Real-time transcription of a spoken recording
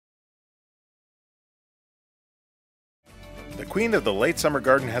The queen of the late summer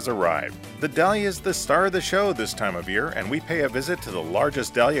garden has arrived. The dahlia is the star of the show this time of year, and we pay a visit to the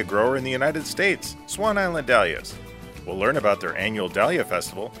largest dahlia grower in the United States, Swan Island Dahlias. We'll learn about their annual Dahlia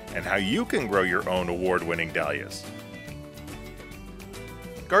Festival and how you can grow your own award-winning dahlias.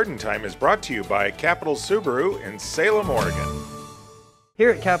 Garden Time is brought to you by Capital Subaru in Salem, Oregon.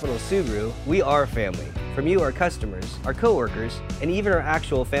 Here at Capital Subaru, we are family. From you, our customers, our coworkers, and even our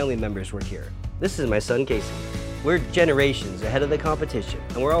actual family members work here. This is my son, Casey. We're generations ahead of the competition,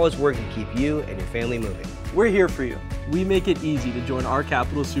 and we're always working to keep you and your family moving. We're here for you. We make it easy to join our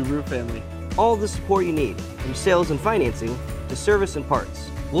Capital Subaru family. All the support you need, from sales and financing to service and parts.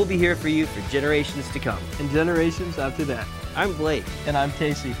 We'll be here for you for generations to come. And generations after that. I'm Blake. And I'm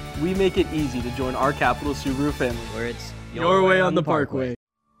Casey. We make it easy to join our Capital Subaru family. Where it's your way on the Parkway.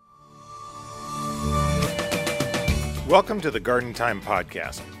 Welcome to the Garden Time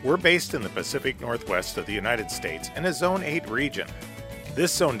Podcast. We're based in the Pacific Northwest of the United States in a Zone 8 region.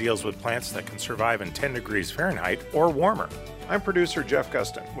 This zone deals with plants that can survive in 10 degrees Fahrenheit or warmer. I'm producer Jeff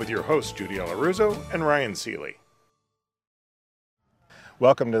Gustin with your hosts Judy Ellaruzzo and Ryan Seeley.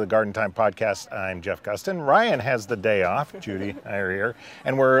 Welcome to the Garden Time Podcast. I'm Jeff Gustin. Ryan has the day off. Judy and I are here.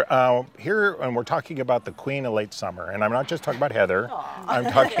 And we're here and we're talking about the queen of late summer. And I'm not just talking about Heather. Aww. I'm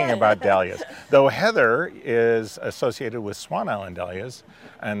talking about dahlias. Though Heather is associated with Swan Island Dahlias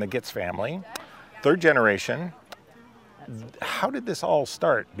and the Gitz family, third generation. How did this all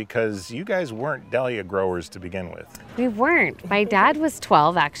start? Because you guys weren't dahlia growers to begin with. We weren't. My dad was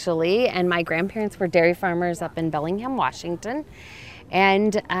 12 actually, and my grandparents were dairy farmers up in Bellingham, Washington.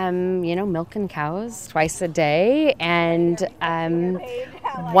 And, milking cows twice a day. And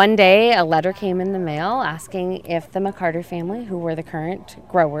one day a letter came in the mail asking if the McCarter family, who were the current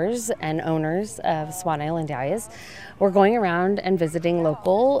growers and owners of Swan Island Dahlias, were going around and visiting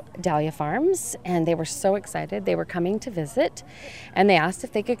local dahlia farms. And they were so excited. They were coming to visit. And they asked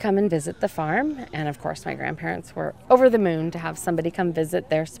if they could come and visit the farm. And of course, my grandparents were over the moon to have somebody come visit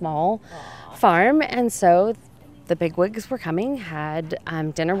their small farm. And so the bigwigs were coming, had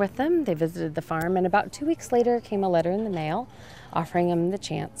dinner with them. They visited the farm, and about 2 weeks later came a letter in the mail offering them the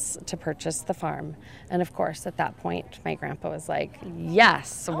chance to purchase the farm. And of course, at that point, my grandpa was like,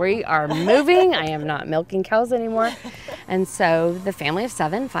 yes, we are moving. I am not milking cows anymore. And so the family of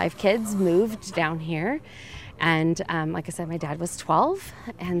 7, 5 kids, moved down here. And like I said, my dad was 12.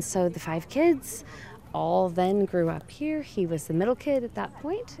 And so the 5 kids all then grew up here. He was the middle kid at that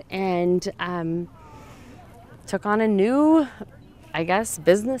point. And took on a new,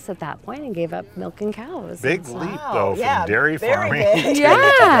 business at that point and gave up milking cows. Big leap, though, from dairy farming. Big.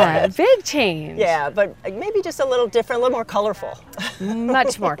 Yeah, big change. Yeah, but maybe just a little different, a little more colorful.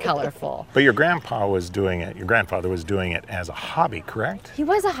 Much more colorful. But your grandfather was doing it as a hobby, correct? He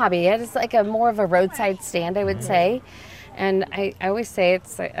was a hobby. It is like more of a roadside stand, I would say. And I always say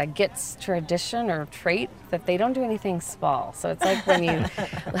it's a Gitz tradition or trait that they don't do anything small. So it's like when you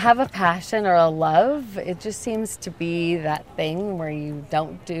have a passion or a love, it just seems to be that thing where you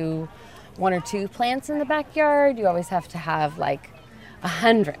don't do 1 or 2 plants in the backyard. You always have to have like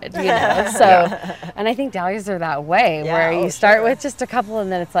 100, So, and I think dahlias are that way, where you start with just a couple and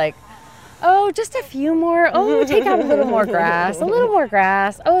then it's like, oh, just a few more. Oh, take out a little more grass, a little more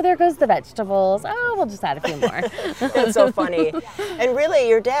grass. Oh, there goes the vegetables. Oh, we'll just add a few more. It's so funny. And really,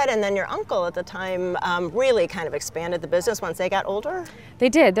 your dad and then your uncle at the time really kind of expanded the business once they got older? They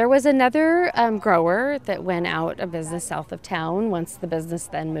did. There was another grower that went out of business south of town once the business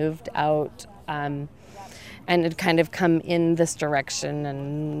then moved out and had kind of come in this direction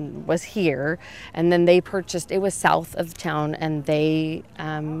and was here. And then they purchased, it was south of town, and they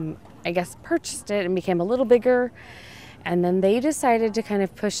purchased it and became a little bigger. And then they decided to kind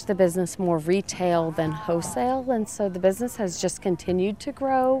of push the business more retail than wholesale. And so the business has just continued to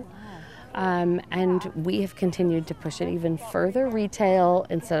grow. And we have continued to push it even further retail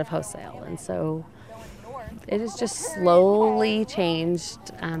instead of wholesale. And so it has just slowly changed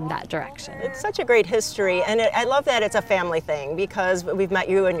that direction. It's such a great history, and I love that it's a family thing, because we've met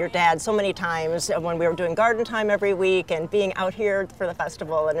you and your dad so many times when we were doing Garden Time every week and being out here for the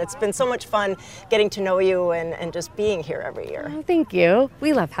festival, and it's been so much fun getting to know you and just being here every year. Oh, thank you.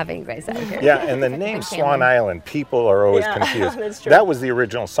 We love having you guys out here. Yeah, and the name Swan Island, people are always confused. That's true. That was the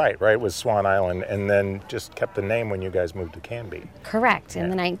original site, right? It was Swan Island, and then just kept the name when you guys moved to Canby. Correct. In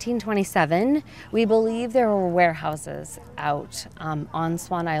the 1927, we believe there were warehouses out on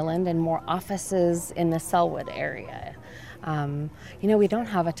Swan Island and more offices in the Selwood area. We don't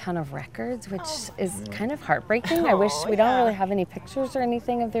have a ton of records, which is kind of heartbreaking. I wish we don't really have any pictures or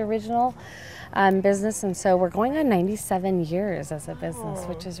anything of the original business, and so we're going on 97 years as a business,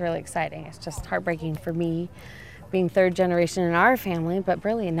 which is really exciting. It's just heartbreaking for me being third generation in our family, but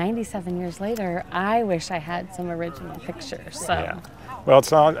really 97 years later, I wish I had some original pictures. So. Yeah. Well,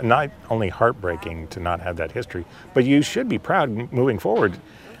 it's not only heartbreaking to not have that history, but you should be proud moving forward.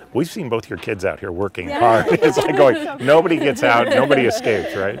 We've seen both your kids out here working hard. It's like going, nobody gets out, nobody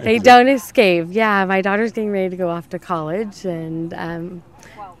escapes, right? They don't escape. Yeah, my daughter's getting ready to go off to college, and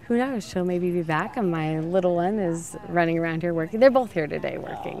who knows, she'll maybe be back, and my little one is running around here working. They're both here today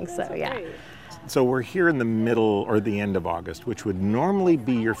working, so yeah. So we're here in the middle or the end of August, which would normally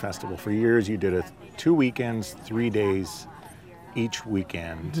be your festival. For years, you did 2 weekends, 3 days each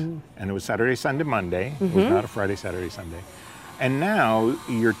weekend, and it was Saturday, Sunday, Monday. It was not a Friday, Saturday, Sunday. And now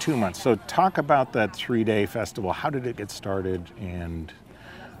you're 2 months. So talk about that 3-day festival. How did it get started, and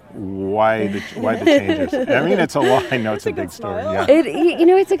why the changes? I mean, it's a lot. I know it's a big story. Yeah.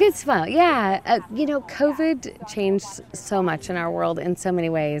 It's a good smile. Yeah. COVID changed so much in our world in so many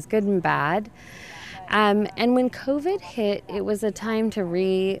ways, good and bad. And when COVID hit, it was a time to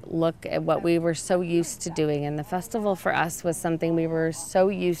re-look at what we were so used to doing. And the festival for us was something we were so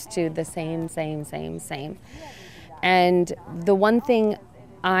used to, the same. And the one thing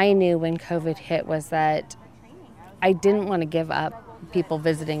I knew when COVID hit was that I didn't want to give up people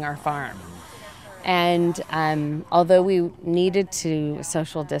visiting our farm. And although we needed to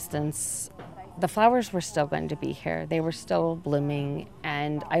social distance, the flowers were still going to be here. They were still blooming,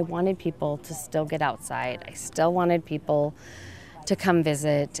 and I wanted people to still get outside. I still wanted people to come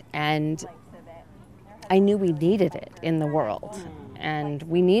visit, and I knew we needed it in the world. And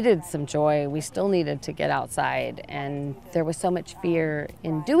we needed some joy. We still needed to get outside, and there was so much fear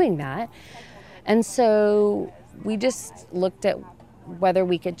in doing that. And so we just looked at whether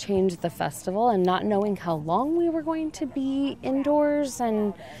we could change the festival, and not knowing how long we were going to be indoors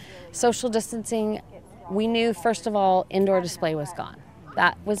and social distancing, we knew, first of all, indoor display was gone.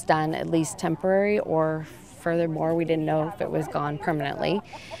 That was done, at least temporary, or furthermore, we didn't know if it was gone permanently.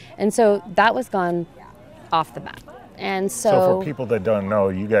 And so that was gone off the bat. And so for people that don't know,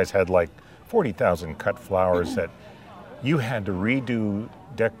 you guys had like 40,000 cut flowers that you had to redo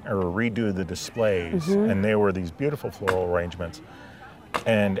the displays, and they were these beautiful floral arrangements.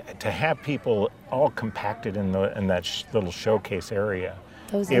 And to have people all compacted in that little showcase area,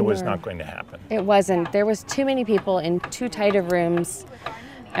 it was not going to happen. It wasn't. There was too many people in too tight of rooms,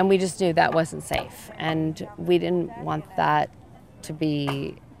 and we just knew that wasn't safe. And we didn't want that to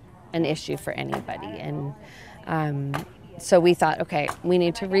be an issue for anybody. And so we thought, okay, we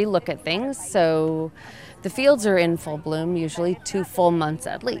need to relook at things. So the fields are in full bloom, usually 2 full months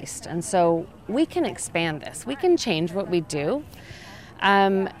at least. And so we can expand this. We can change what we do.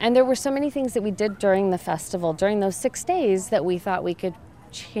 And there were so many things that we did during the festival, during those 6 days, that we thought we could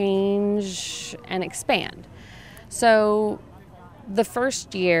change and expand. So the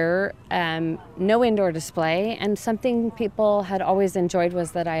first year, no indoor display, and something people had always enjoyed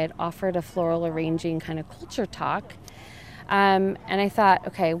was that I had offered a floral arranging kind of culture talk. And I thought,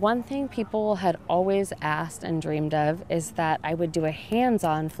 okay, one thing people had always asked and dreamed of is that I would do a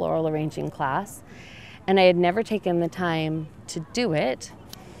hands-on floral arranging class, and I had never taken the time to do it.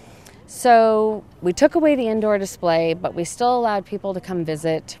 So we took away the indoor display, but we still allowed people to come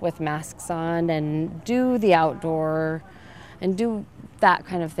visit with masks on and do the outdoor and do that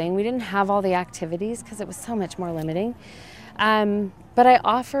kind of thing. We didn't have all the activities because it was so much more limiting. But I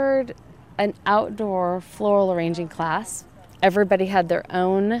offered an outdoor floral arranging class. Everybody had their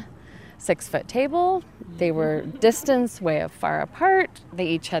own 6-foot table. They were distanced way far apart. They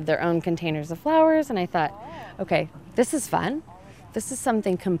each had their own containers of flowers. And I thought, okay, this is fun. This is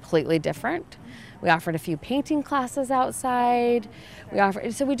something completely different. We offered a few painting classes outside.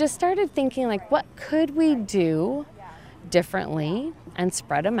 So we just started thinking, like, what could we do differently and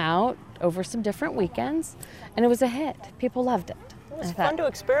spread them out over some different weekends? And it was a hit. People loved it. It was fun to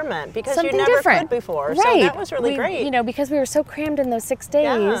experiment because you something never different. could before. Right. So that was really great. Because we were so crammed in those 6 days,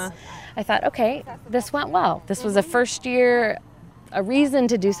 Yeah. I thought, okay, this went well. This was a first year, a reason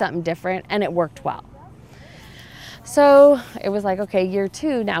to do something different, and it worked well. So it was like, okay, year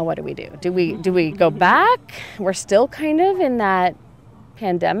 2, now what do we do? Do we go back? We're still kind of in that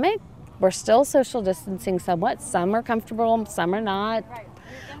pandemic. We're still social distancing somewhat. Some are comfortable, some are not.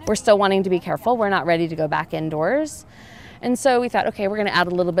 We're still wanting to be careful. We're not ready to go back indoors. And so we thought, okay, we're going to add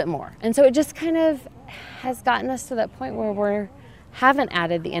a little bit more. And so it just kind of has gotten us to that point where we haven't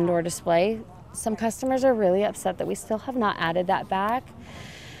added the indoor display. Some customers are really upset that we still have not added that back.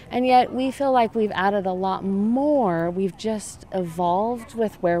 And yet we feel like we've added a lot more. We've just evolved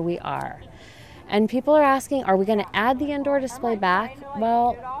with where we are. And people are asking, are we going to add the indoor display back?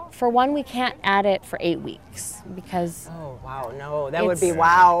 Well, for one, we can't add it for 8 weeks because... Oh, wow, no, that would be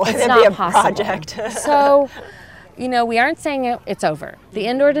wow. It's That'd not be a possible. project. So you know, we aren't saying it's over. The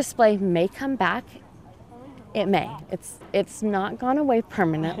indoor display may come back. It may. It's not gone away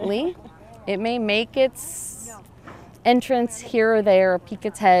permanently. It may make its entrance here or there, or peek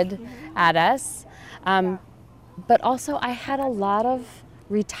its head at us. But also, I had a lot of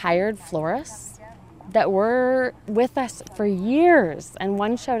retired florists that were with us for years. And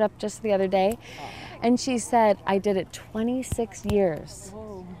one showed up just the other day, and she said, I did it 26 years.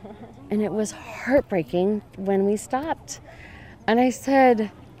 And it was heartbreaking when we stopped. And I said,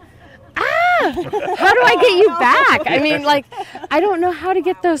 how do I get you back? I mean, like, I don't know how to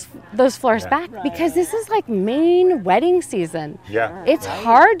get those florists back, because this is like Maine wedding season. Yeah. It's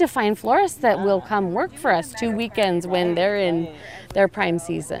hard to find florists that will come work for us 2 weekends when they're in their prime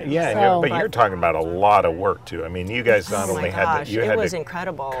season. Yeah, So, but you're talking about a lot of work too. I mean, you guys not only had to, it was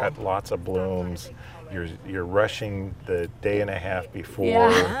incredible. cut lots of blooms. You're rushing the day and a half before.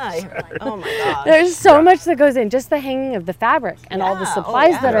 Yeah. Oh my gosh. there's so much that goes in, just the hanging of the fabric and all the Yeah.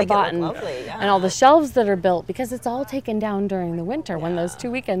 supplies that are Make it bought look lovely. and all the shelves that are built, because it's all taken down during the winter. When those 2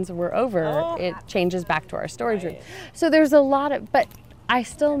 weekends were over, it changes back to our storage room. So there's a lot of, but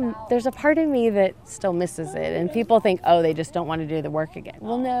there's a part of me that still misses it, and people think, oh, they just don't want to do the work again.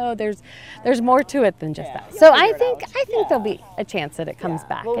 Well, no, there's more to it than just that. So I think there'll be a chance that it comes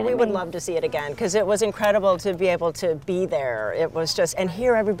back. Well, we would love to see it again, because it was incredible to be able to be there. It was just, and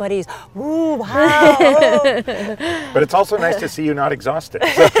hear everybody's, ooh, wow. But it's also nice to see you not exhausted.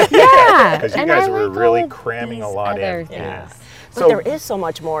 Yeah, Because you and guys I were like really all of cramming a these lot other in. things. But there is so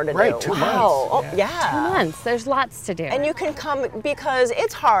much more to do. Right, 2 months. Oh, yeah. 2 months. There's lots to do. And you can come, because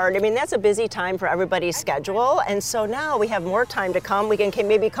it's hard. I mean, that's a busy time for everybody's schedule. And so now we have more time to come. We can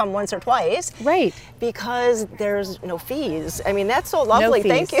maybe come once or twice. Right. Because there's no fees. I mean, that's so lovely. fees.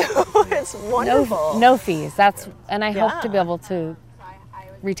 Thank you. It's wonderful. No fees. And I hope to be able to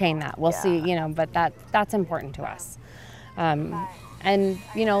retain that. We'll see, you know, but that's important to us. And,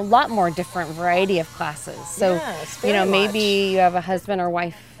 you know, a lot more different variety of classes. So, Yes, you know, very maybe much. you have a husband or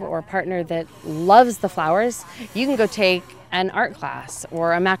wife or partner that loves the flowers. You can go take an art class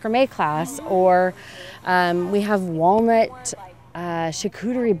or a macrame class, or we have walnut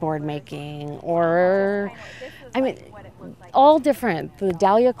charcuterie board making, or, I mean, all different. The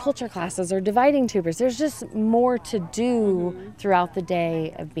Dahlia culture classes or dividing tubers. There's just more to do throughout the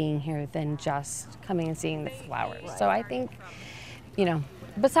day of being here than just coming and seeing the flowers. So I think, you know,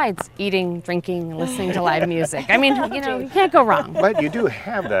 besides eating, drinking, and listening to live music, I mean, you know, you can't go wrong. But you do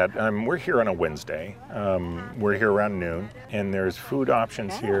have that. We're here on a Wednesday. We're here around noon, and there's food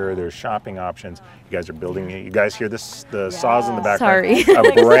options here. There's shopping options. You guys are building. You guys hear this? The saws in the background. Sorry.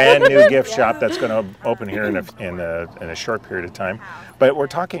 A brand new gift shop that's going to open here in a short period of time. But we're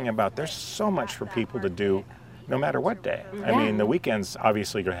talking about, there's so much for people to do, no matter what day. I mean, the weekends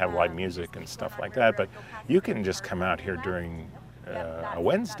obviously going to have live music and stuff like that, but you can just come out here during a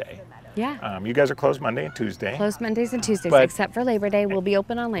Wednesday. Yeah. You guys are closed Monday and Tuesday. Closed Mondays and Tuesdays, But- except for Labor Day. We'll be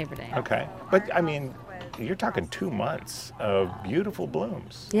open on Labor Day. Okay. But I mean, you're talking 2 months of beautiful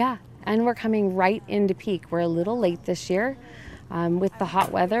blooms. Yeah, and we're coming right into peak. We're a little late this year. With the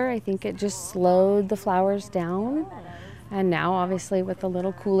hot weather, I think it just slowed the flowers down. And now, obviously, with the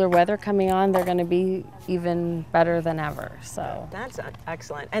little cooler weather coming on, they're going to be even better than ever. So That's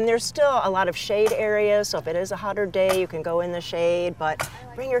excellent. And there's still a lot of shade areas, so if it is a hotter day, you can go in the shade, but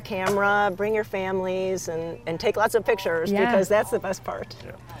bring your camera, bring your families, and take lots of pictures, Yeah. because that's the best part.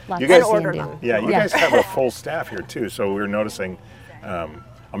 lots You to guys- see and order do. them. Yeah, you guys have a full staff here too. So we're noticing.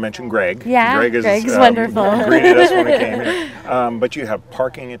 I'll mention Greg. Yeah, Greg is, Greg's wonderful. Greeted us when we came here. But you have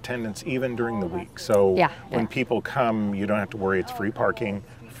parking attendants even during the week. So Yeah, when yeah. people come, you don't have to worry. It's free parking,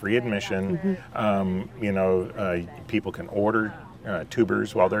 free admission. You know, people can order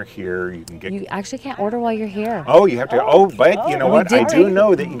tubers while they're here. You can get. You actually can't order while you're here. Oh, you have to. But you know We what? did I do take-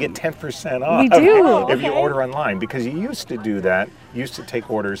 know that you get 10% off. We do. if you order online, because you used to do that. You used to take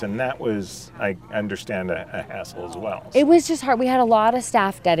orders, and that was, I understand, a hassle as well. It was just hard. We had a lot of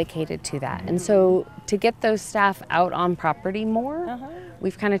staff dedicated to that. And so to get those staff out on property more,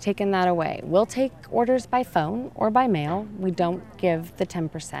 we've kind of taken that away. We'll take orders by phone or by mail. We don't give the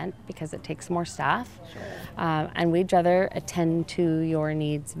 10% because it takes more staff. And we'd rather attend to your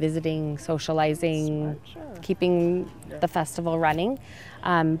needs, visiting, socializing, keeping the festival running.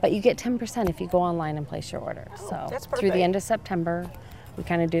 But you get 10% if you go online and place your order. So That's through perfect. the end of September, we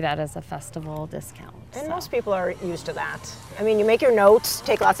kind of do that as a festival discount. And so. most people are used to that. I mean, you make your notes,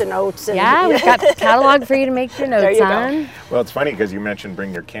 take lots of notes. And Yeah, we've got the catalog for you to make your There notes you go. on. Well, it's funny because you mentioned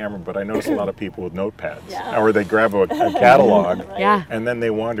bring your camera, but I notice a lot of people with notepads, or they grab a catalog, Yeah. and then they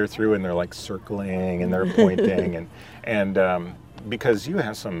wander through and they're like circling and they're pointing, and because you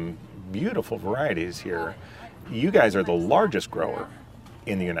have some beautiful varieties here, you guys are the largest grower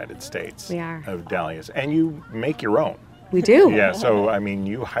in the United States We are. of dahlias, and you make your own. We do. Yeah, so I mean,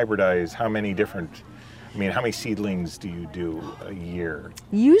 you hybridize how many seedlings do you do a year?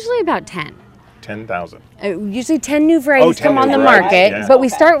 Usually about 10. 10,000. Usually 10 new varieties 10 come on new the varieties, market, yeah. but we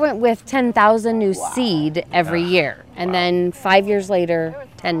start with 10,000 new seed every year. And then 5 years later,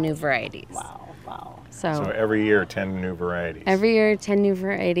 10 new varieties. Wow. So every year, 10 new varieties. Every year, 10 new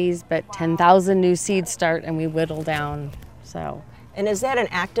varieties, but 10,000 new seeds start and we whittle down. So And is that an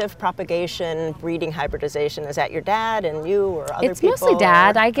active propagation, breeding, hybridization? Is that your dad and you or other people? it's mostly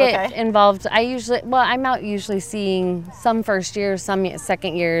Dad. I get Okay. involved. I'm out usually seeing some first years, some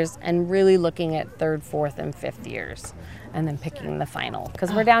second years, and really looking at third, fourth, and fifth years, and then picking the final.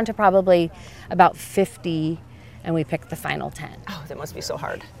 Because we're down to probably about 50, and we pick the final 10. Oh, that must be so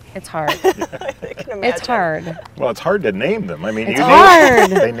hard. It's hard. I can imagine. It's hard. Well, it's hard to name them. I mean, It's you hard.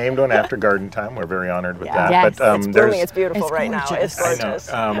 they named one after Garden Time. We're very honored with that. Yes. But It's blooming. It's beautiful It's right now. gorgeous. It's I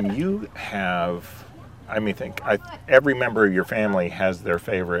gorgeous. know. You have, every member of your family has their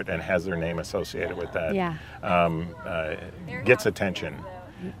favorite and has their name associated with that. Yeah. Gets attention,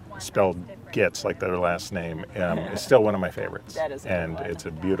 spelled Gets like their last name, is still one of my favorites. That is a good and one. it's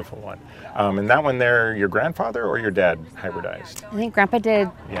a beautiful one. And that one there, your grandfather or your dad hybridized? I think Grandpa did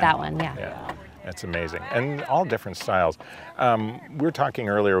Yeah. that one, yeah. Yeah, that's amazing. And all different styles. We were talking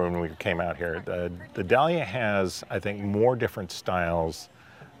earlier when we came out here, the Dahlia has, I think, more different styles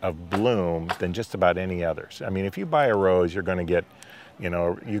of bloom than just about any others. I mean, if you buy a rose, you're going to get,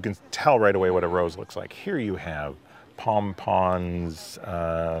 you can tell right away what a rose looks like. Here you have pompons,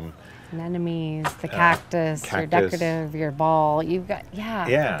 Anemones, the cactus, your decorative, your ball. You've got,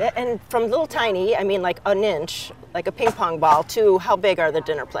 yeah. And from little tiny, I mean like an inch, like a ping pong ball, to how big are the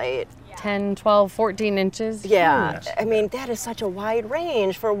dinner plate? 10, 12, 14 inches. Yeah. Huge. I mean, that is such a wide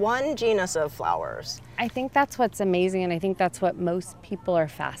range for one genus of flowers. I think that's what's amazing, and I think that's what most people are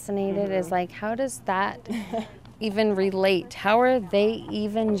fascinated is like, how does that even relate? How are they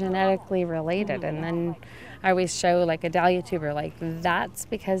even genetically related? And then I always show like a dahlia tuber, like that's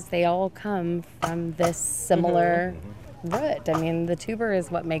because they all come from this similar root. I mean, the tuber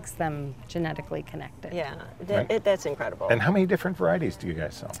is what makes them genetically connected. Yeah, that's incredible. And how many different varieties do you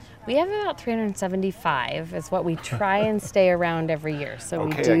guys sell? We have about 375 is what we try and stay around every year. So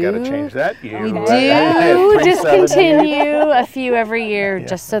we Okay, do. I got to change that. We You- do I- discontinue a few every year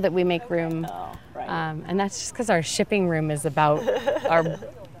just so that we make room. And that's just because our shipping room is about our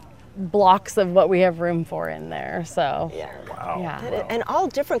blocks of what we have room for in there. So, Yeah. Wow. yeah. And all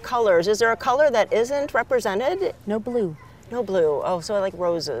different colors. Is there a color that isn't represented? No blue. No blue. Oh, so like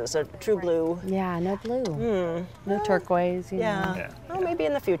roses, a true blue. Yeah, no blue. No turquoise. You know. Yeah. Oh, maybe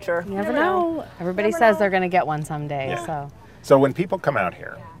in the future. You never know. Everybody says they're going to get one someday. Yeah. So, So when people come out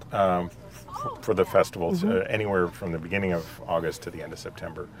here for the festivals, anywhere from the beginning of August to the end of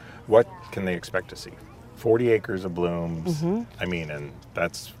September, what can they expect to see? 40 acres of blooms. I mean, and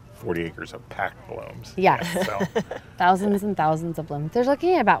that's 40 acres of packed blooms. yes. So, Thousands and thousands of blooms. There's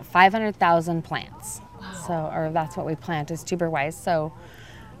looking at about 500,000 plants. So, or that's what we plant is tuber wise. So,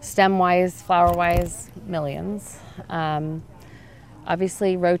 stem wise, flower wise, millions.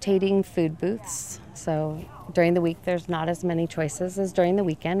 Obviously, rotating food booths. So, during the week, there's not as many choices as during the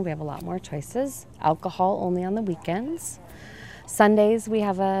weekend. We have a lot more choices. Alcohol only on the weekends. Sundays, we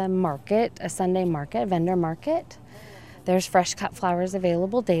have a market, a Sunday market, vendor market. There's fresh cut flowers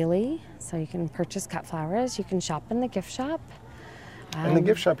available daily, so you can purchase cut flowers. You can shop in the gift shop. and the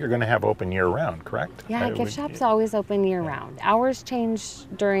gift shop you're going to have open year round, correct? Yeah, I gift would- shop's always open year round. Hours change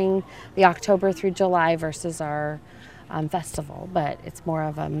during the October through July versus our festival, but it's more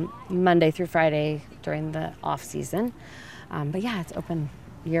of a Monday through Friday during the off season. But yeah, it's open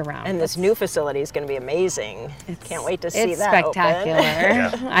year round. And this new facility is going to be amazing. Can't wait to see it's that spectacular.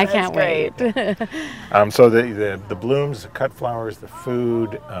 open. I can't great. wait. So the blooms, the cut flowers, the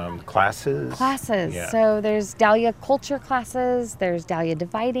food, classes. Classes. Yeah. So there's Dahlia culture classes. There's Dahlia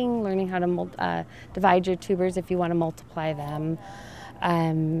dividing, learning how to divide your tubers if you want to multiply them.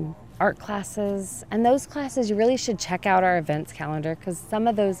 Art classes. And those classes, you really should check out our events calendar because some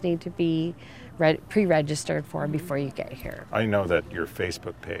of those need to be pre-registered for before you get here. I know that your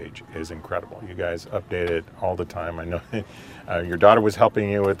Facebook page is incredible. You guys update it all the time. I know your daughter was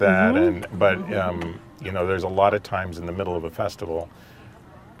helping you with that, but there's a lot of times in the middle of a festival,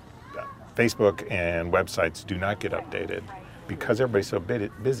 Facebook and websites do not get updated because everybody's so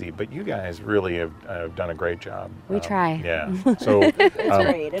busy. But you guys really have done a great job. We try. Yeah. So great.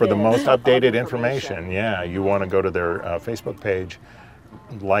 for It the is. most All the updated information. information, you want to go to their Facebook page.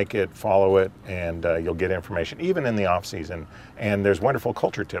 like it, follow it, and you'll get information, even in the off season. And there's wonderful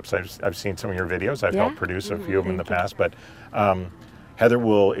culture tips. I've seen some of your videos. I've helped produce a few of them in the past. But Heather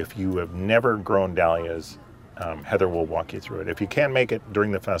will, if you have never grown dahlias, Heather will walk you through it. If you can't make it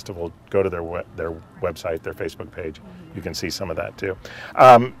during the festival, go to their website, their Facebook page. You can see some of that too.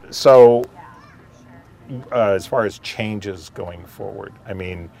 As far as changes going forward, I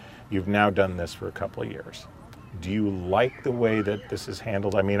mean, you've now done this for a couple of years. Do you like the way that this is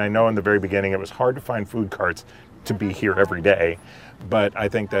handled? I mean, I know in the very beginning it was hard to find food carts to be here every day, but I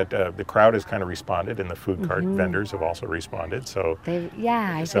think that the crowd has kind of responded, and the food cart vendors have also responded. So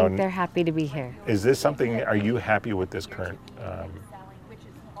I think they're happy to be here. Is this something, are you happy with this current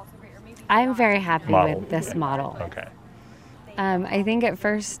I'm very happy with this model. Okay. I think at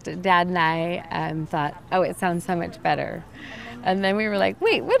first Dad and I thought, oh, it sounds so much better. And then we were like,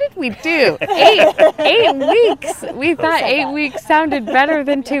 wait, what did we do? Eight weeks. We thought 8 weeks sounded better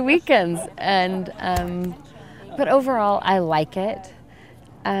than 2 weekends. And but overall, I like it.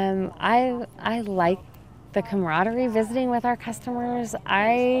 I like the camaraderie visiting with our customers.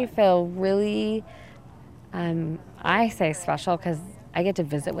 I feel really, I say special because I get to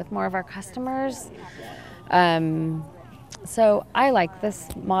visit with more of our customers. So I like this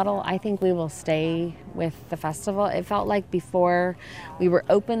model. I think we will stay with the festival. It felt like before we were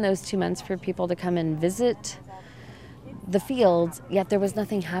open those 2 months for people to come and visit the fields, yet there was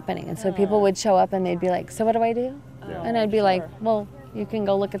nothing happening. And so people would show up and they'd be like, so what do I do? Yeah. And I'd be like, well, you can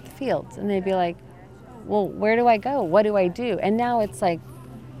go look at the fields. And they'd be like, well, where do I go? What do I do? And now it's like,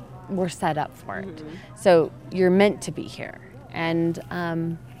 we're set up for it. So you're meant to be here. And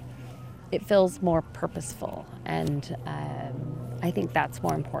it feels more purposeful, and I think that's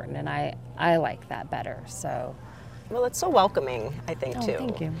more important, and I like that better. So, well, it's so welcoming, I think, too.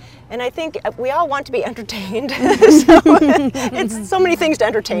 Thank you. And I think we all want to be entertained. So it's so many things to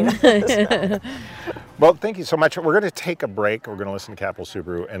entertain us. Well, thank you so much. We're going to take a break. We're going to listen to Capital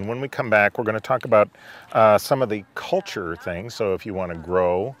Subaru, and when we come back, we're going to talk about some of the culture things. So if you want to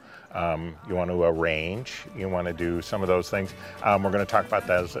grow, you want to arrange, you want to do some of those things, we're going to talk about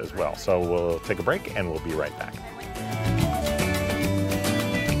that as well. So we'll take a break and we'll be right back.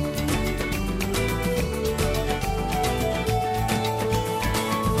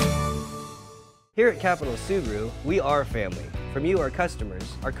 Here at Capital Subaru, we are family. From you, our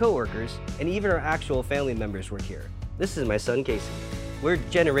customers, our coworkers, and even our actual family members work here. This is my son, Casey. We're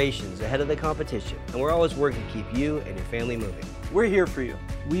generations ahead of the competition, and we're always working to keep you and your family moving. We're here for you.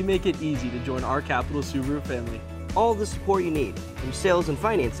 We make it easy to join our Capital Subaru family. All the support you need, from sales and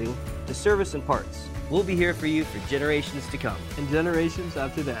financing to service and parts. We'll be here for you for generations to come. And generations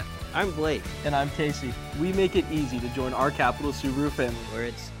after that. I'm Blake. And I'm Casey. We make it easy to join our Capital Subaru family. Where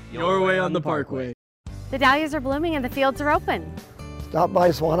it's your way on the Parkway. The dahlias are blooming and the fields are open. Stop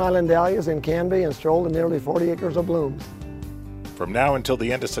by Swan Island Dahlias in Canby and stroll the nearly 40 acres of blooms. From now until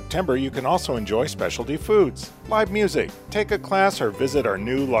the end of September, you can also enjoy specialty foods, live music, take a class, or visit our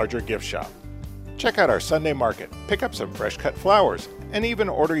new, larger gift shop. Check out our Sunday market, pick up some fresh cut flowers, and even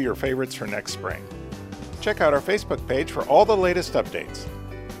order your favorites for next spring. Check out our Facebook page for all the latest updates.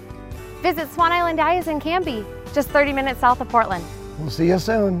 Visit Swan Island Dahlias in Canby, just 30 minutes south of Portland. We'll see you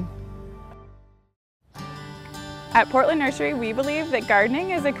soon. At Portland Nursery, we believe that gardening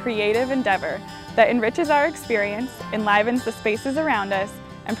is a creative endeavor that enriches our experience, enlivens the spaces around us,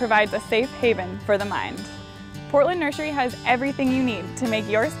 and provides a safe haven for the mind. Portland Nursery has everything you need to make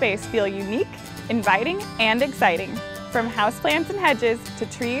your space feel unique, inviting, and exciting. From houseplants and hedges to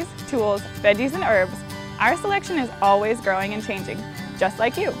trees, tools, veggies, and herbs, our selection is always growing and changing, just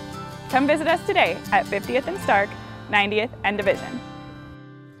like you. Come visit us today at 50th and Stark, 90th and Division.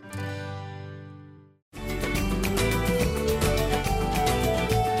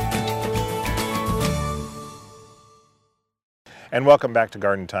 And welcome back to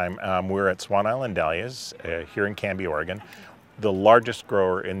Garden Time. We're at Swan Island Dahlias here in Canby, Oregon, the largest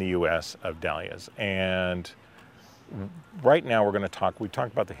grower in the U.S. of dahlias. And right now we're going to talk, we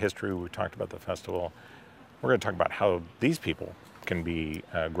talked about the history, we talked about the festival. We're going to talk about how these people can be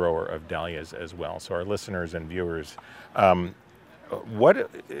a grower of dahlias as well. So our listeners and viewers,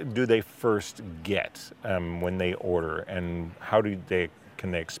 what do they first get when they order, and how can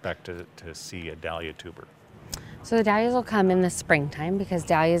they expect to see a dahlia tuber? So the dahlias will come in the springtime, because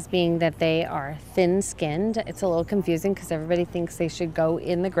dahlias, being that they are thin-skinned, it's a little confusing because everybody thinks they should go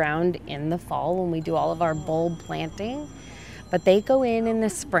in the ground in the fall when we do all of our bulb planting. But they go in the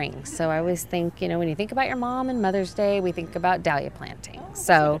spring. So I always think, you know, when you think about your mom and Mother's Day, we think about dahlia planting.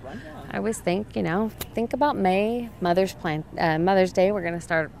 So I always think, you know, think about May, Mother's Day, we're going to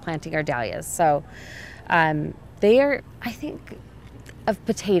start planting our dahlias. So they are, I think, of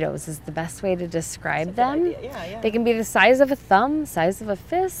potatoes is the best way to describe them. Yeah. They can be the size of a thumb, size of a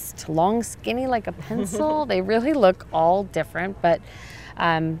fist, long, skinny like a pencil. They really look all different, but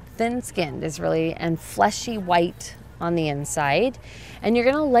thin-skinned is really, and fleshy white on the inside. And you're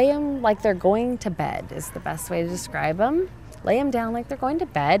gonna lay them like they're going to bed is the best way to describe them. Lay them down like they're going to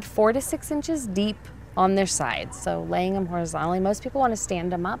bed, 4 to 6 inches deep on their sides. So laying them horizontally. Most people want to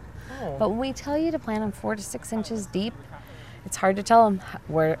stand them up, but when we tell you to plant them 4 to 6 inches deep, it's hard to tell them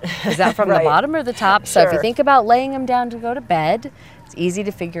where is that from Right. the bottom or the top. So if you Sure. think about laying them down to go to bed, it's easy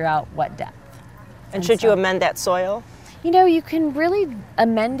to figure out what depth. And should you amend that soil? You know, you can really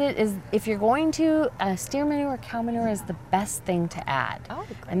amend it is if you're going to, steer manure or cow manure is the best thing to add. Oh,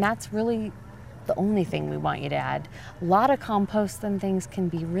 great. And that's really the only thing we want you to add. A lot of compost and things can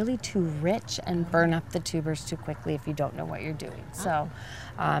be really too rich and burn up the tubers too quickly if you don't know what you're doing. So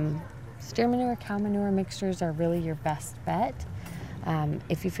steer manure, cow manure mixtures are really your best bet.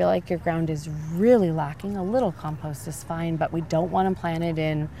 If you feel like your ground is really lacking, a little compost is fine, but we don't want to plant it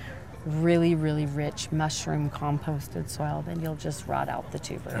in really, really rich mushroom composted soil. Then you'll just rot out the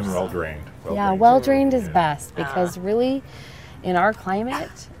tubers. And well drained. Yeah, well drained is best because really in our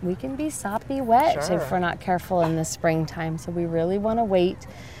climate, we can be soppy wet Sure. if we're not careful in the springtime. So we really want to wait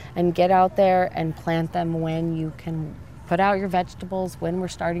and get out there and plant them when you can put out your vegetables, when we're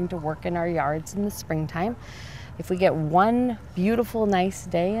starting to work in our yards in the springtime. If we get one beautiful, nice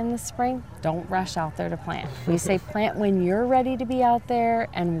day in the spring, don't rush out there to plant. We say plant when you're ready to be out there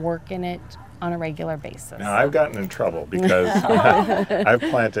and work in it on a regular basis. Now, I've gotten in trouble because I've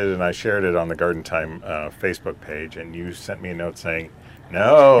planted and I shared it on the Garden Time Facebook page, and you sent me a note saying,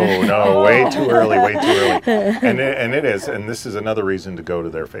 no, way too early, way too early. And it is, and this is another reason to go to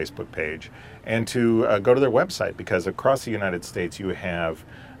their Facebook page and to go to their website, because across the United States you have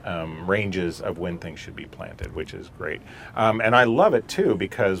ranges of when things should be planted, which is great. And I love it too,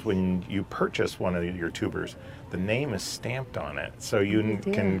 because when you purchase one of your tubers, the name is stamped on it. So you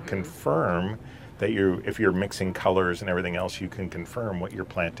can confirm that if you're mixing colors and everything else, you can confirm what you're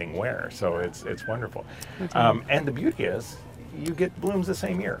planting where. So it's wonderful. And the beauty is, you get blooms the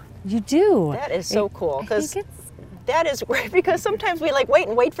same year. You do. That is so cool, I because think it's that is great, because sometimes we like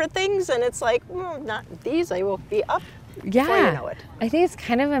wait for things, and it's like, not these, they will be up before you know it. I think it's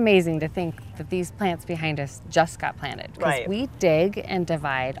kind of amazing to think that these plants behind us just got planted. Because Right. we dig and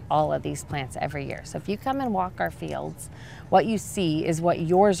divide all of these plants every year. So if you come and walk our fields, what you see is what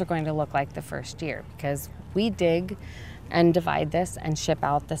yours are going to look like the first year, because we dig and divide this and ship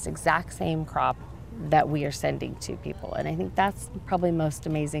out this exact same crop that we are sending to people. And I think that's probably most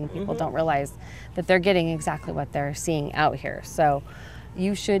amazing. People don't realize that they're getting exactly what they're seeing out here. So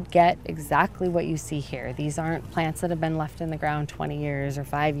you should get exactly what you see here. These aren't plants that have been left in the ground 20 years or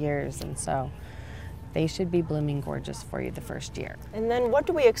 5 years, and so they should be blooming gorgeous for you the first year. And then what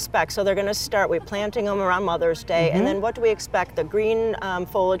do we expect? So they're going to start, we're planting them around Mother's Day, and then what do we expect? The green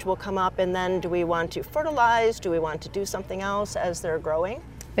foliage will come up, and then do we want to fertilize? Do we want to do something else as they're growing?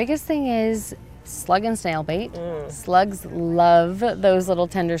 Biggest thing is slug and snail bait. Slugs love those little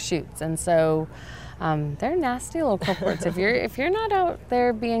tender shoots, and so they're nasty little culprits. If you're not out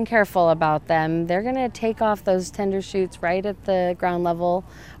there being careful about them, they're gonna take off those tender shoots right at the ground level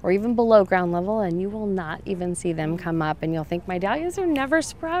or even below ground level, and you will not even see them come up, and you'll think my dahlias are never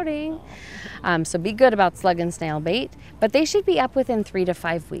sprouting. So be good about slug and snail bait, but they should be up within 3 to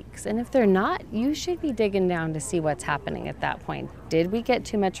 5 weeks. And if they're not, you should be digging down to see what's happening at that point. Did we get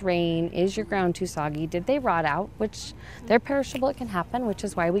too much rain? Is your ground too soggy? Did they rot out? Which they're perishable, it can happen, which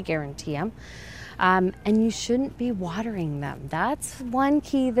is why we guarantee them. And you shouldn't be watering them. That's one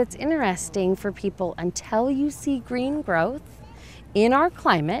key that's interesting for people until you see green growth in our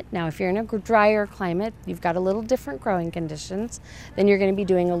climate. Now, if you're in a drier climate, you've got a little different growing conditions, then you're going to be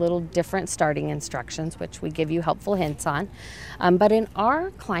doing a little different starting instructions, which we give you helpful hints on. But in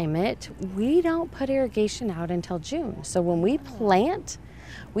our climate, we don't put irrigation out until June. So when we plant,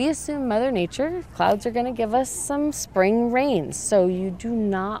 we assume Mother Nature, clouds are going to give us some spring rains. So you do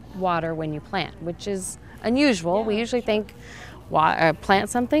not water when you plant, which is unusual. We usually think plant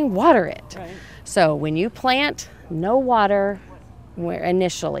something, water it. Right. So when you plant, no water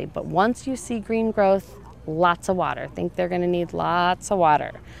initially, but once you see green growth, lots of water. Think they're going to need lots of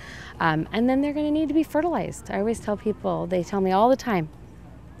water. And then they're going to need to be fertilized. I always tell people, they tell me all the time,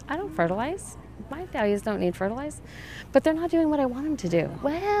 I don't fertilize. My dahlias don't need fertilized, but they're not doing what I want them to do.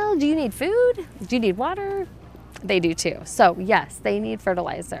 Well, do you need food? Do you need water? They do too. So yes, they need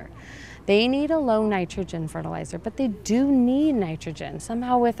fertilizer. They need a low nitrogen fertilizer, but they do need nitrogen.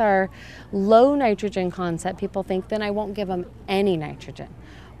 Somehow with our low nitrogen concept, people think then I won't give them any nitrogen.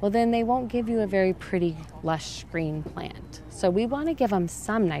 well, then they won't give you a very pretty, lush green plant. So we want to give them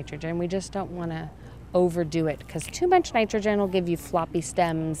some nitrogen. We just don't want to overdo it, because too much nitrogen will give you floppy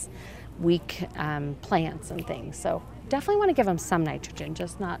stems, weak plants and things. So definitely want to give them some nitrogen,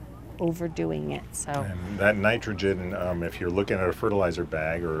 just not overdoing it. So and that nitrogen, if you're looking at a fertilizer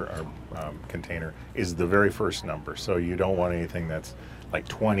bag or container, is the very first number. So you don't want anything that's like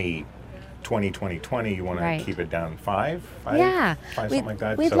 20, 20, 20, 20. You want to keep it down 5, yeah, something like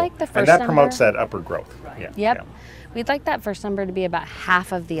that. We'd like the first and that number. promotes that upper growth. Yeah. Yep. Yeah. We'd like that first number to be about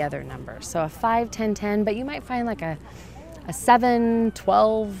half of the other numbers. So a 5, 10, 10, but you might find like a 7,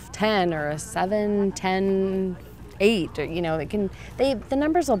 12, 10, or a 7, 10, 8, or, you know, the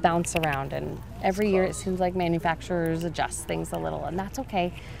numbers will bounce around, and every year it seems like manufacturers adjust things a little, and that's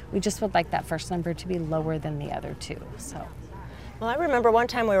okay. We just would like that first number to be lower than the other two. So. Well, I remember one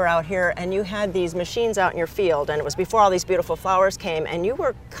time we were out here and you had these machines out in your field, and it was before all these beautiful flowers came, and you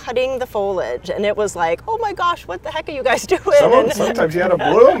were cutting the foliage, and it was like, oh my gosh, what the heck are you guys doing? Sometimes you had a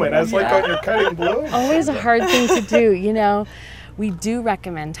bloom, and it's like, oh, you're cutting bloom. Always a hard thing to do, you know. We do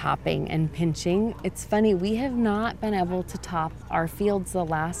recommend topping and pinching. It's funny, we have not been able to top our fields the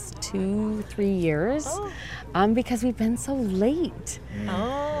last 2-3 years because we've been so late. Sure.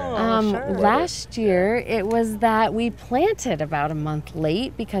 Last year, it was that we planted about a month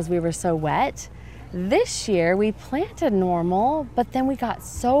late because we were so wet. This year, we planted normal, but then we got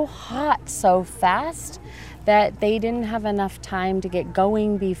so hot so fast that they didn't have enough time to get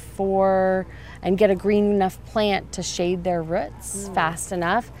going before and get a green enough plant to shade their roots fast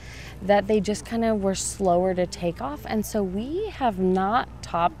enough, that they just kind of were slower to take off. And so we have not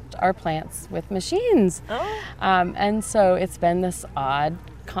topped our plants with machines. And so it's been this odd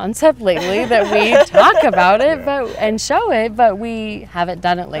concept lately that we talk about it and show it, but we haven't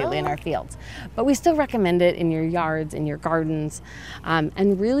done it lately in our fields. But we still recommend it in your yards, in your gardens,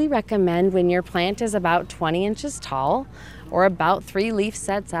 and really recommend when your plant is about 20 inches tall or about 3 leaf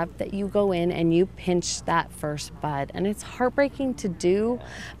sets up, that you go in and you pinch that first bud. And it's heartbreaking to do,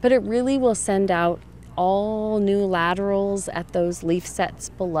 but it really will send out all new laterals at those leaf sets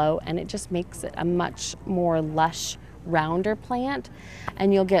below, and it just makes it a much more lush, rounder plant,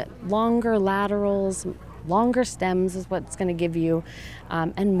 and you'll get longer laterals, longer stems is what it's going to give you,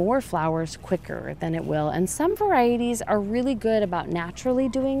 and more flowers quicker than it will. And some varieties are really good about naturally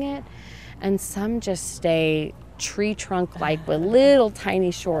doing it, and some just stay tree trunk like with little tiny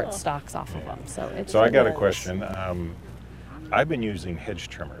short stalks off of them. So I got a question. I've been using hedge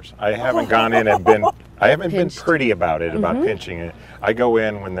trimmers. I haven't gone in and been pretty about it, about pinching it. I go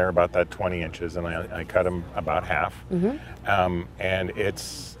in when they're about that 20 inches and I cut them about half. And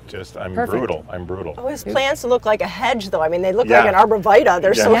it's just, I'm brutal. Oh, his plants look like a hedge though. I mean, they look like an arborvitae.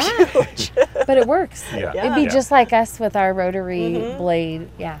 They're so huge. But it works. It'd be just like us with our rotary blade.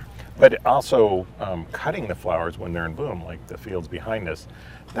 But also cutting the flowers when they're in bloom, like the fields behind us,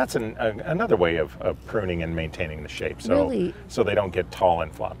 that's another way of pruning and maintaining the shape, so they don't get tall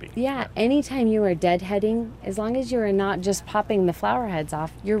and floppy. Yeah, anytime you are deadheading, as long as you are not just popping the flower heads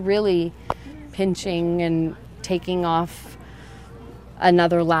off, you're really pinching and taking off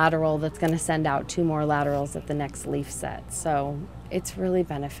another lateral that's going to send out 2 more laterals at the next leaf set. So it's really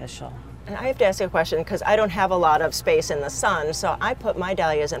beneficial. And I have to ask you a question, because I don't have a lot of space in the sun, so I put my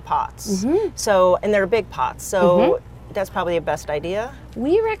dahlias in pots. So, and they're big pots, so that's probably the best idea.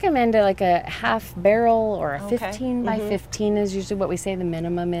 We recommend like a half barrel, or a 15 by 15 is usually what we say the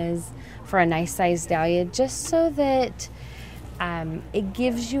minimum is for a nice sized dahlia, just so that it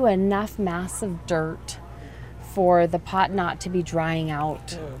gives you enough mass of dirt for the pot not to be drying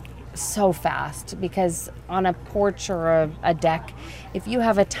out so fast. Because on a porch or a deck, if you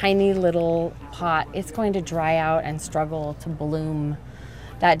have a tiny little pot, it's going to dry out and struggle to bloom.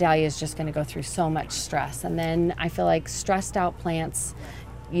 That dahlia is just going to go through so much stress. And then I feel like stressed out plants,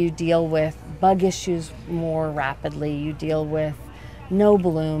 you deal with bug issues more rapidly. You deal with no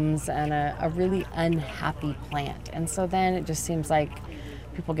blooms and a really unhappy plant. And so then it just seems like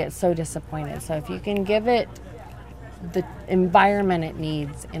people get so disappointed. So if you can give it the environment it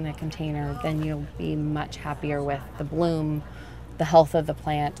needs in a container, then you'll be much happier with the bloom, the health of the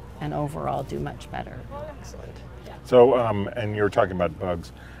plant, and overall do much better. Excellent. So, and you were talking about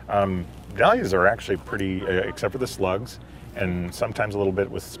bugs. Dahlias are actually pretty, except for the slugs, and sometimes a little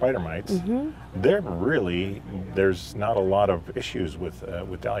bit with spider mites. There's not a lot of issues with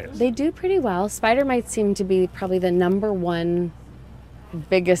dahlias. They do pretty well. Spider mites seem to be probably the #1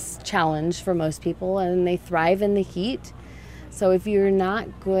 biggest challenge for most people, and they thrive in the heat. So if you're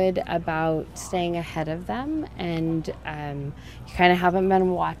not good about staying ahead of them, and you kind of haven't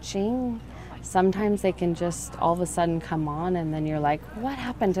been watching, sometimes they can just all of a sudden come on, and then you're like, what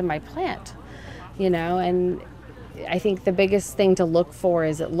happened to my plant? And I think the biggest thing to look for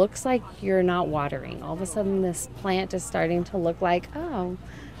is it looks like you're not watering. All of a sudden this plant is starting to look like, oh,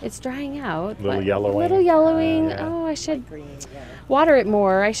 it's drying out. Little yellowing. Little yellowing. Oh, I should water it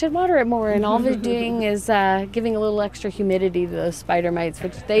more. I should water it more. And all they're doing is giving a little extra humidity to those spider mites,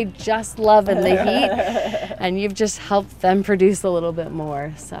 which they just love in the heat. And you've just helped them produce a little bit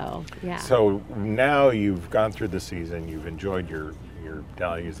more. So, yeah. So now you've gone through the season. You've enjoyed your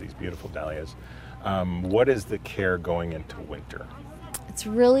dahlias, these beautiful dahlias. What is the care going into winter? It's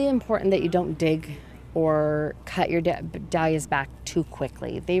really important that you don't dig or cut your dahlias back too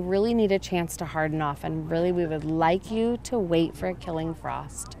quickly. They really need a chance to harden off, and really we would like you to wait for a killing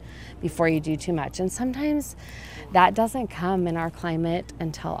frost before you do too much. And sometimes that doesn't come in our climate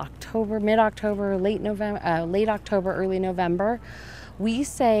until October, mid-October, late October, early November. We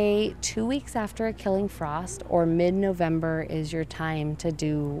say 2 weeks after a killing frost or mid-November is your time to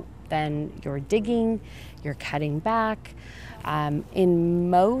do then your digging, your cutting back. In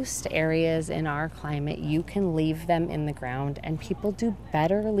most areas in our climate, you can leave them in the ground, and people do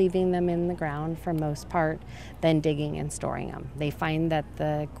better leaving them in the ground for most part than digging and storing them. They find that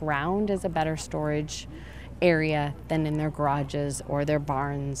the ground is a better storage area than in their garages or their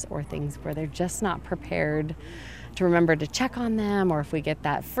barns or things where they're just not prepared to remember to check on them, or if we get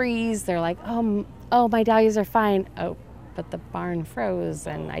that freeze, they're like, oh, my dahlias are fine. Oh, but the barn froze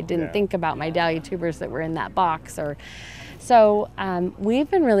and I didn't think about my dahlia tubers that were in that box. So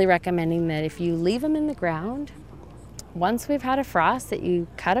we've been really recommending that if you leave them in the ground, once we've had a frost, that you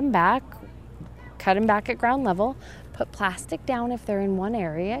cut them back at ground level, put plastic down if they're in one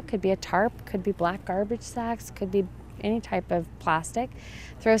area. It could be a tarp, could be black garbage sacks, could be any type of plastic.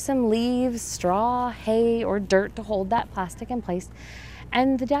 Throw some leaves, straw, hay, or dirt to hold that plastic in place.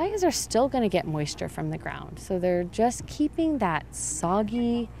 And the dahlias are still going to get moisture from the ground. So they're just keeping that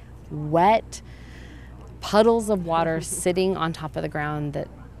soggy, wet puddles of water sitting on top of the ground that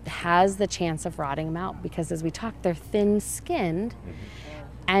has the chance of rotting them out, because as we talked, they're thin-skinned,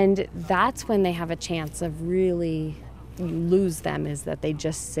 and that's when they have a chance of really lose them, is that they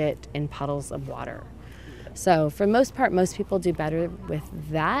just sit in puddles of water. So for the most part, most people do better with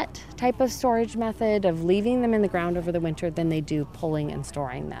that type of storage method of leaving them in the ground over the winter than they do pulling and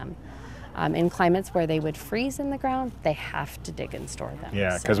storing them. In climates where they would freeze in the ground, they have to dig and store them.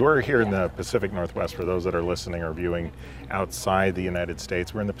 Yeah, because we're here in the Pacific Northwest. For those that are listening or viewing outside the United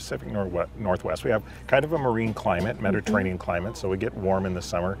States, we're in the Pacific Northwest. We have kind of a marine climate, Mediterranean climate, so we get warm in the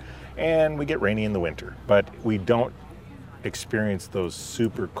summer and we get rainy in the winter, but we don't experience those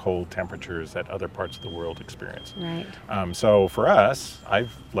super cold temperatures that other parts of the world experience. Right. So for us,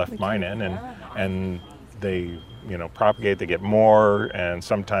 I've left mine in, and they propagate. They get more, and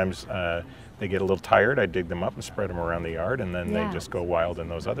sometimes they get a little tired. I dig them up and spread them around the yard, and then they just go wild in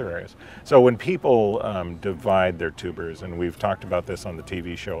those other areas. So when people divide their tubers, and we've talked about this on the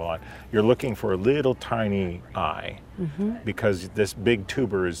TV show a lot, you're looking for a little tiny eye, because this big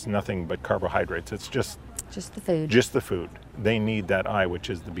tuber is nothing but carbohydrates. It's just the food. Just the food. They need that eye, which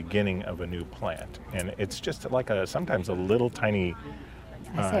is the beginning of a new plant. And it's just like sometimes a little tiny...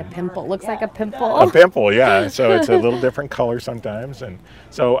 I say a pimple. Looks like a pimple. A pimple, yeah. So it's a little different color sometimes. And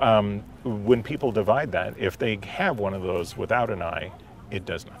so when people divide that, if they have one of those without an eye, it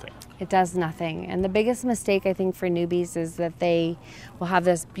does nothing. It does nothing. And the biggest mistake, I think, for newbies is that they will have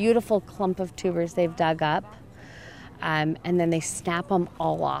this beautiful clump of tubers they've dug up, and then they snap them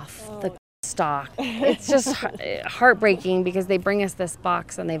all off the stalk. It's just heartbreaking, because they bring us this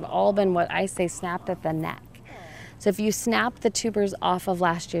box and they've all been, what I say, snapped at the neck. So if you snap the tubers off of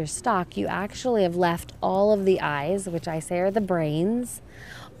last year's stalk, you actually have left all of the eyes, which I say are the brains,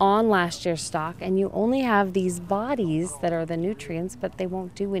 on last year's stalk, and you only have these bodies that are the nutrients, but they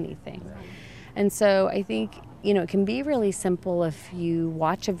won't do anything. And so I think, it can be really simple if you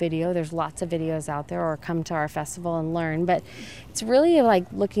watch a video. There's lots of videos out there, or come to our festival and learn. But it's really like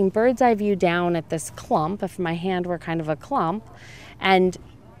looking bird's eye view down at this clump, if my hand were kind of a clump. And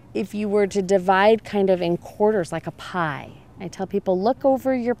if you were to divide kind of in quarters like a pie, I tell people, look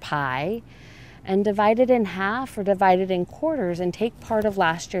over your pie and divide it in half or divide it in quarters and take part of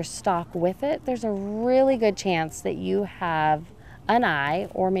last year's stalk with it. There's a really good chance that you have an eye,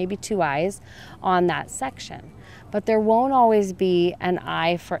 or maybe two eyes, on that section. But there won't always be an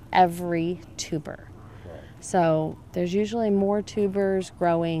eye for every tuber. So there's usually more tubers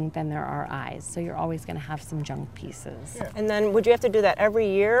growing than there are eyes. So you're always going to have some junk pieces. Yeah. And then would you have to do that every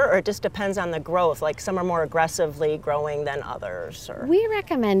year, or it just depends on the growth? Like some are more aggressively growing than others? Or? We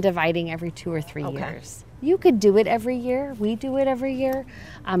recommend dividing every 2 or 3 years. You could do it every year. We do it every year,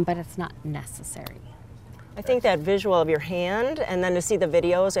 but it's not necessary. I think that visual of your hand, and then to see the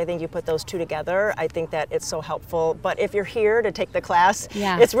videos, I think you put those two together. I think that it's so helpful. But if you're here to take the class,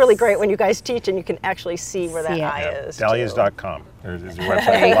 it's really great when you guys teach and you can actually see where that eye is. Dahlias.com. There's a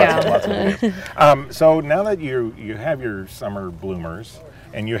website. Lots of videos. So now that you have your summer bloomers,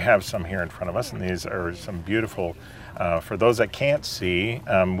 and you have some here in front of us, and these are some beautiful, for those that can't see,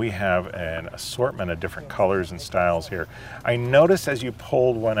 we have an assortment of different colors and styles here. I noticed as you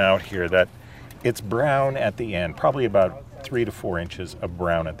pulled one out here that it's brown at the end, probably about 3 to 4 inches of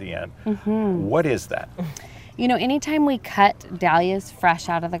brown at the end. What is that? You know, anytime we cut dahlias fresh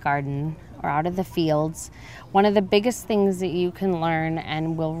out of the garden or out of the fields, one of the biggest things that you can learn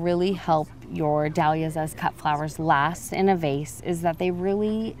and will really help your dahlias as cut flowers last in a vase is that they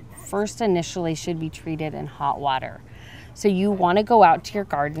really first initially should be treated in hot water. So you want to go out to your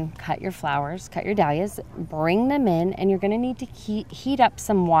garden, cut your flowers, cut your dahlias, bring them in, and you're going to need to heat up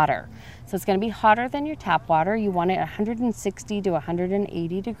some water. So it's going to be hotter than your tap water. You want it 160 to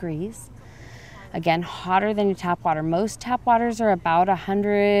 180 degrees. Again, hotter than your tap water. Most tap waters are about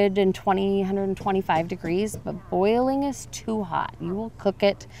 120, 125 degrees, but boiling is too hot. You will cook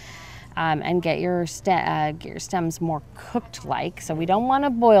it and get your stems more cooked-like. So we don't want to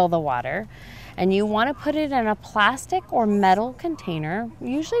boil the water. And you want to put it in a plastic or metal container.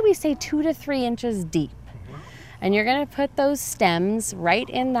 Usually we say 2 to 3 inches deep. And you're going to put those stems right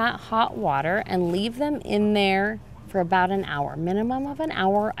in that hot water and leave them in there for about an hour, minimum of an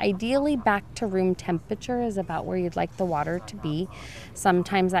hour. Ideally back to room temperature is about where you'd like the water to be.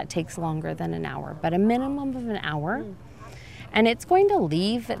 Sometimes that takes longer than an hour, but a minimum of an hour. And it's going to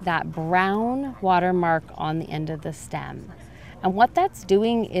leave that brown watermark on the end of the stem. And what that's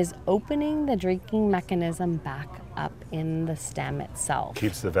doing is opening the drinking mechanism back up in the stem itself.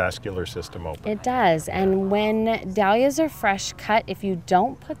 Keeps the vascular system open. It does. And when dahlias are fresh cut, if you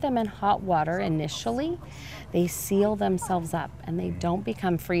don't put them in hot water initially, they seal themselves up and they don't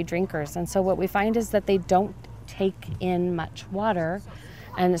become free drinkers. And so what we find is that they don't take in much water,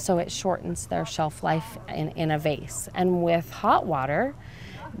 and so it shortens their shelf life in a vase. And with hot water,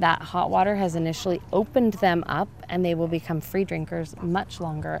 that hot water has initially opened them up and they will become free drinkers much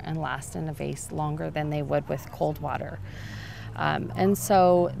longer and last in a vase longer than they would with cold water. And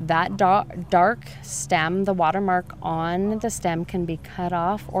so that dark stem, the watermark on the stem, can be cut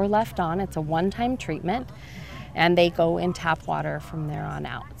off or left on. It's a one-time treatment, and they go in tap water from there on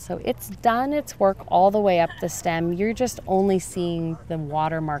out. So it's done its work all the way up the stem. You're just only seeing the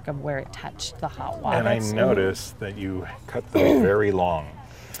watermark of where it touched the hot water. And I noticed that you cut them very long.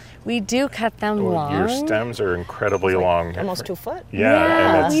 We do cut them long. Your stems are incredibly long. Almost 2 foot.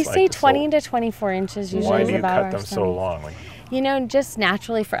 Yeah, we say 20 to 24 inches usually. Why do you about cut them so long? You know, just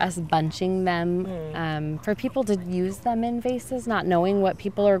naturally for us bunching them, for people to use them in vases, not knowing what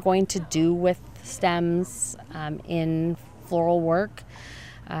people are going to do with stems in floral work.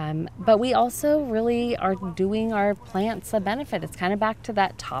 But we also really are doing our plants a benefit. It's kind of back to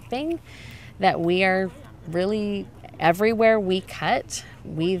that topping that we are really, everywhere we cut,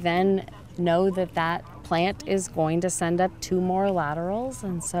 we then know that that plant is going to send up 2 more laterals,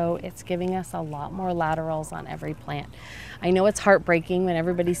 and so it's giving us a lot more laterals on every plant. I know it's heartbreaking when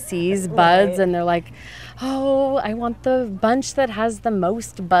everybody sees buds and they're like, oh, I want the bunch that has the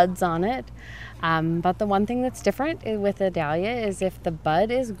most buds on it. But the one thing that's different with a dahlia is if the bud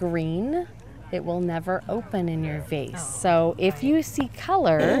is green, it will never open in your vase. So if you see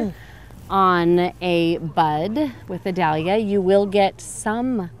color on a bud with a dahlia, you will get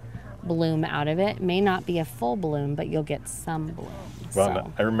some bloom out of it. It may not be a full bloom, but you'll get some bloom.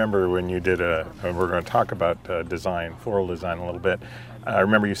 Well, I remember when you did we're going to talk about design, floral design a little bit. I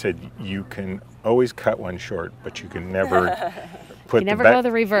remember you said you can always cut one short, but you can never put you never go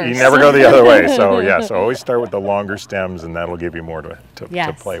the reverse. You never go the other way. So yeah, so always start with the longer stems, and that'll give you more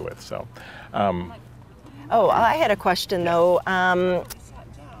to play with. So. Oh, I had a question though.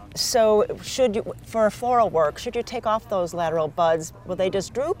 So should you, for floral work, should you take off those lateral buds? Will they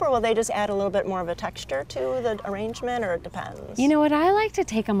just droop, or will they just add a little bit more of a texture to the arrangement, or it depends? You know what, I like to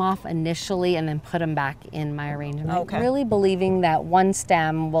take them off initially and then put them back in my arrangement. Okay. Really believing that one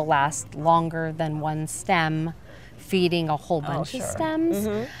stem will last longer than one stem feeding a whole bunch of stems.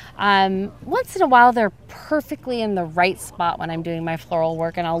 Once in a while they're perfectly in the right spot when I'm doing my floral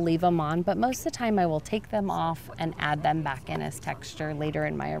work, and I'll leave them on, but most of the time I will take them off and add them back in as texture later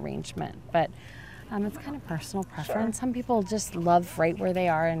in my arrangement. But It's kind of personal preference. Some people just love right where they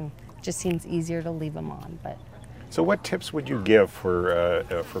are, and it just seems easier to leave them on. But So what tips would you give for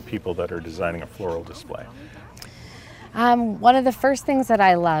people that are designing a floral display? one of the first things that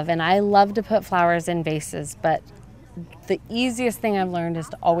I love, and I love to put flowers in vases, but the easiest thing I've learned is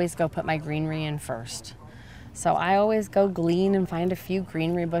to always go put my greenery in first. So I always go glean and find a few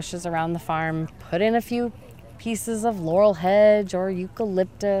greenery bushes around the farm, put in a few pieces of laurel hedge or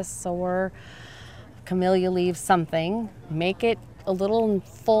eucalyptus or camellia leaves, something, make it a little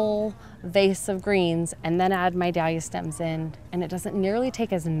full vase of greens, and then add my dahlia stems in. And it doesn't nearly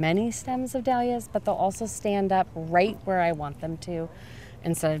take as many stems of dahlias, but they'll also stand up right where I want them to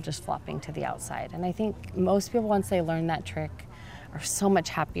instead of just flopping to the outside. And I think most people, once they learn that trick, are so much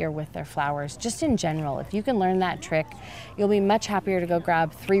happier with their flowers. Just in general, if you can learn that trick, you'll be much happier to go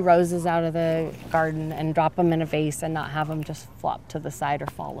grab 3 roses out of the garden and drop them in a vase and not have them just flop to the side or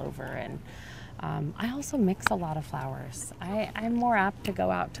fall over. And I also mix a lot of flowers. I'm more apt to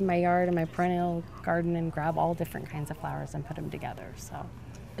go out to my yard and my perennial garden and grab all different kinds of flowers and put them together.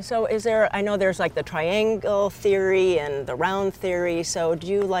 So is there, I know there's like the triangle theory and the round theory, so do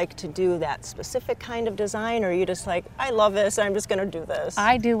you like to do that specific kind of design, or are you just like, I love this, I'm just going to do this?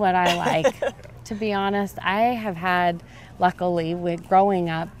 I do what I like. To be honest, I have had, luckily, with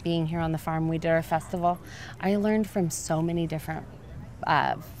growing up, being here on the farm, we did our festival, I learned from so many different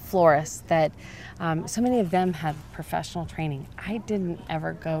florists that so many of them have professional training. I didn't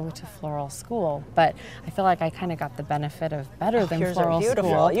ever go to floral school, but I feel like I kind of got the benefit of better than floral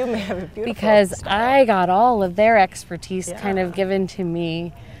school. You may have a beautiful because style. I got all of their expertise kind of given to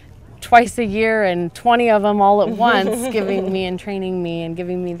me twice a year, and 20 of them all at once, giving me and training me and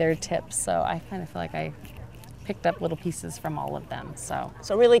giving me their tips. So I kind of feel like I picked up little pieces from all of them. So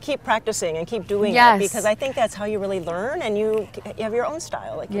really keep practicing and keep doing it, because I think that's how you really learn, and you have your own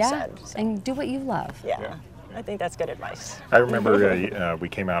style, like you said. So. And do what you love. Yeah. I think that's good advice. I remember we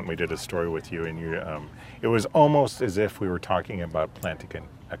came out and we did a story with you, and you, it was almost as if we were talking about planting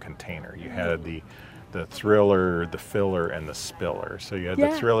a container. You had the thriller, the filler, and the spiller. So you had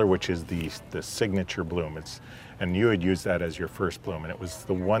the thriller, which is the signature bloom. And you had used that as your first bloom, and it was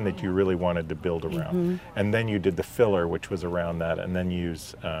the one that you really wanted to build around. And then you did the filler, which was around that, and then you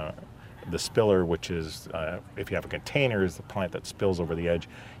use the spiller, which is, if you have a container, is the plant that spills over the edge.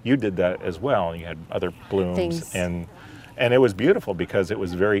 You did that as well, and you had other blooms. And it was beautiful because it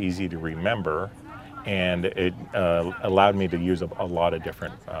was very easy to remember, and it allowed me to use a lot of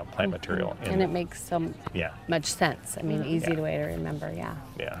different plant material. And it makes so much sense. I mean, easy way to remember,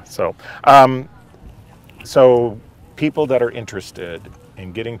 Yeah, so people that are interested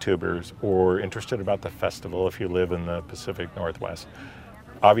in getting tubers or interested about the festival, if you live in the Pacific Northwest,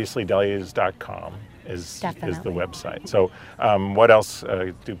 obviously dahlias.com is the website. So what else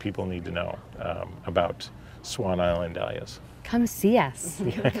do people need to know about Swan Island Dahlias? Come see us.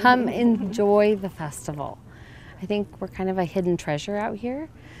 Come enjoy the festival. I think we're kind of a hidden treasure out here,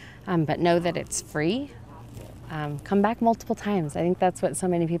 but know that it's free. Come back multiple times. I think that's what so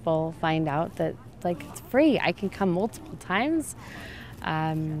many people find out, that like it's free. I can come multiple times.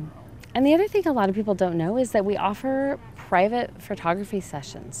 And the other thing a lot of people don't know is that we offer private photography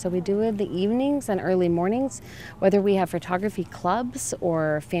sessions. So we do it in the evenings and early mornings, whether we have photography clubs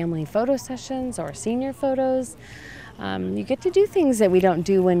or family photo sessions or senior photos. You get to do things that we don't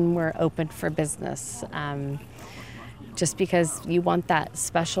do when we're open for business. Just because you want that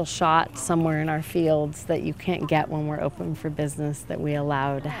special shot somewhere in our fields that you can't get when we're open for business, that we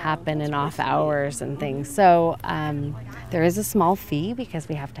allow to happen in off hours and things. So there is a small fee because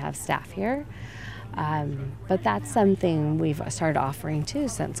we have to have staff here. But that's something we've started offering too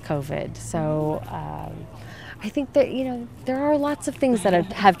since COVID. So I think that, there are lots of things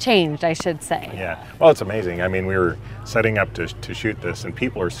that have changed, I should say. Yeah, well, it's amazing. I mean, we were setting up to shoot this, and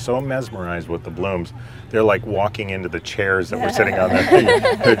people are so mesmerized with the blooms. They're like walking into the chairs that we're sitting on.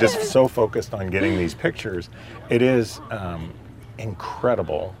 They're just so focused on getting these pictures. It is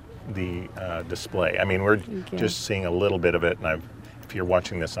incredible, the display. I mean, we're just seeing a little bit of it, and if you're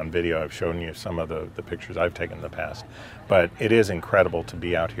watching this on video, I've shown you some of the pictures I've taken in the past. But it is incredible to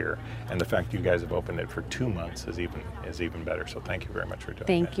be out here, and the fact you guys have opened it for 2 months is even better. So thank you very much for doing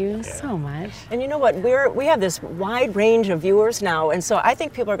Thank you so much. And you know what? We have this wide range of viewers now, and so I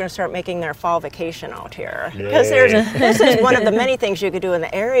think people are going to start making their fall vacation out here, because this is one of the many things you could do in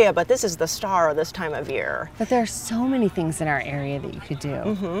the area, but this is the star this time of year. But there are so many things in our area that you could do.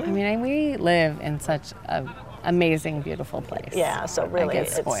 I mean, we live in such a amazing, beautiful place. Yeah, so really, I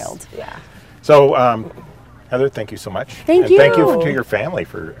get spoiled. Yeah. So, Heather, thank you so much. Thank you. Thank you to your family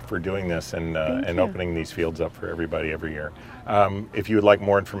for doing this and opening these fields up for everybody every year. If you would like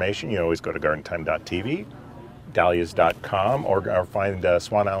more information, you always go to gardentime.tv, dahlias.com, or find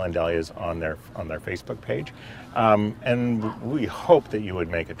Swan Island Dahlias on their Facebook page. And we hope that you would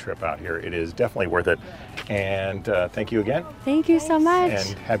make a trip out here. It is definitely worth it. And thank you again. Thank you so much.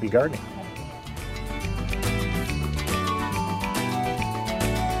 And happy gardening.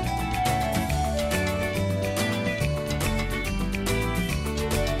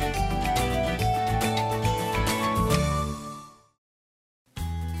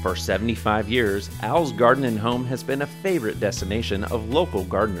 For 75 years, Al's Garden and Home has been a favorite destination of local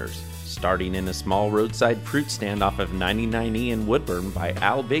gardeners. Starting in a small roadside fruit stand off of 99E in Woodburn by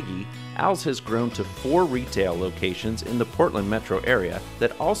Al Biggie, Al's has grown to 4 retail locations in the Portland metro area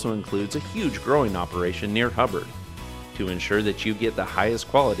that also includes a huge growing operation near Hubbard. To ensure that you get the highest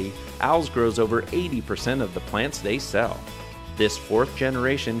quality, Al's grows over 80% of the plants they sell. This 4th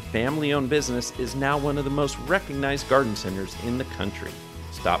generation family-owned business is now one of the most recognized garden centers in the country.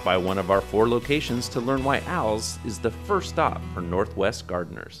 Stop by one of our 4 locations to learn why Al's is the first stop for Northwest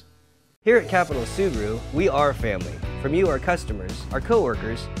gardeners. Here at Capital Subaru, we are family. From you, our customers, our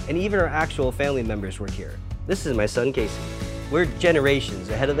co-workers, and even our actual family members work here. This is my son, Casey. We're generations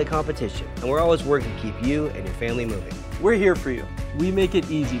ahead of the competition, and we're always working to keep you and your family moving. We're here for you. We make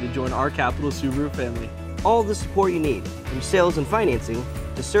it easy to join our Capital Subaru family. All the support you need, from sales and financing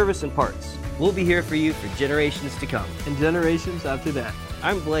to service and parts. We'll be here for you for generations to come. And generations after that.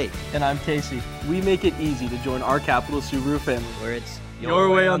 I'm Blake. And I'm Casey. We make it easy to join our Capital Subaru family. Where it's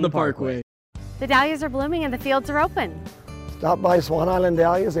your way on the Parkway. The dahlias are blooming and the fields are open. Stop by Swan Island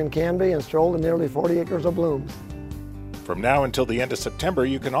Dahlias in Canby and stroll the nearly 40 acres of blooms. From now until the end of September,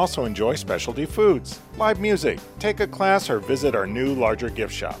 you can also enjoy specialty foods, live music, take a class, or visit our new larger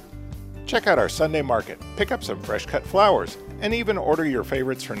gift shop. Check out our Sunday market, pick up some fresh cut flowers, and even order your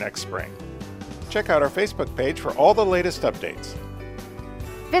favorites for next spring. Check out our Facebook page for all the latest updates.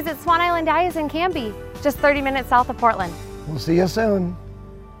 Visit Swan Island Dahlias in Canby, just 30 minutes south of Portland. We'll see you soon.